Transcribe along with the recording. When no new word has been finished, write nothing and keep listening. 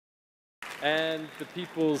And the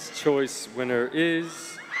People's Choice winner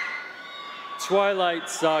is Twilght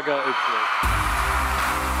Saga Eclipse.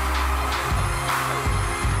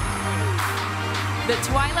 The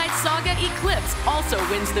Twilight Saga Eclipse also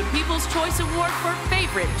wins the People's Choice Award for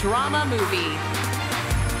Favorite Drama Movie.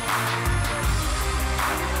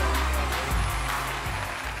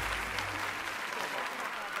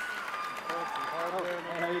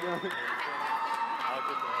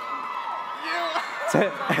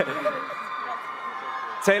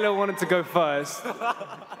 Taylor wanted to go first,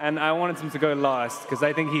 and I wanted him to go last, because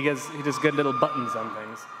I think he does good little buttons on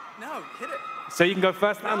things. No, hit it. So you can go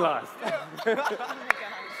first and last.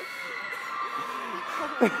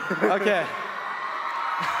 Okay.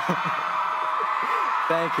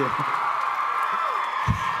 Thank you.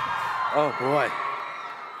 Oh, boy.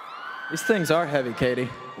 These things are heavy, Katie.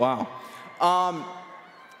 Wow.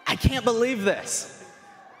 I can't believe this.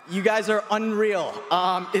 You guys are unreal.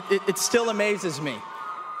 It still amazes me.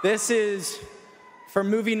 This is for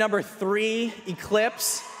movie number 3,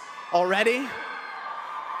 Eclipse, already.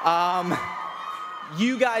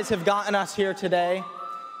 You guys have gotten us here today,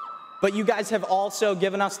 but you guys have also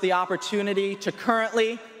given us the opportunity to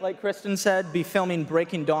currently, like Kristen said, be filming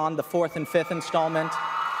Breaking Dawn, the 4th and 5th installment.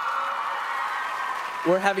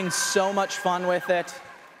 We're having so much fun with it.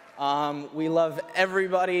 We love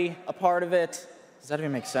everybody a part of it. Does that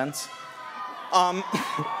even make sense?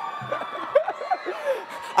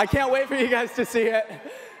 I can't wait for you guys to see it.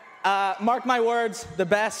 Mark my words, the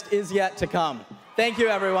best is yet to come. Thank you,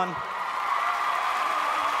 everyone.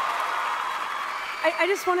 I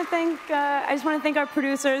just want to thank our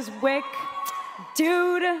producers, Wick,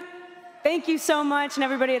 Dude. Thank you so much, and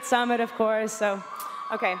everybody at Summit, of course. So,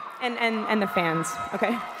 okay, and the fans.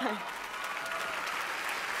 Okay.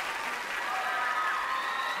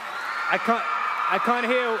 I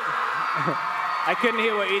couldn't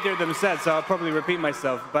hear what either of them said, so I'll probably repeat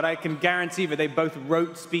myself. But I can guarantee that they both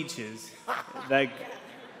wrote speeches.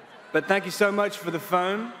 But thank you so much for the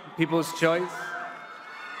phone, People's Choice.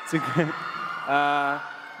 It's a great.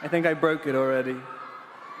 I think I broke it already.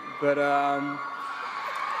 But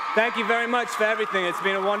thank you very much for everything. It's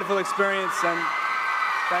been a wonderful experience, and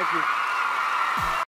thank you.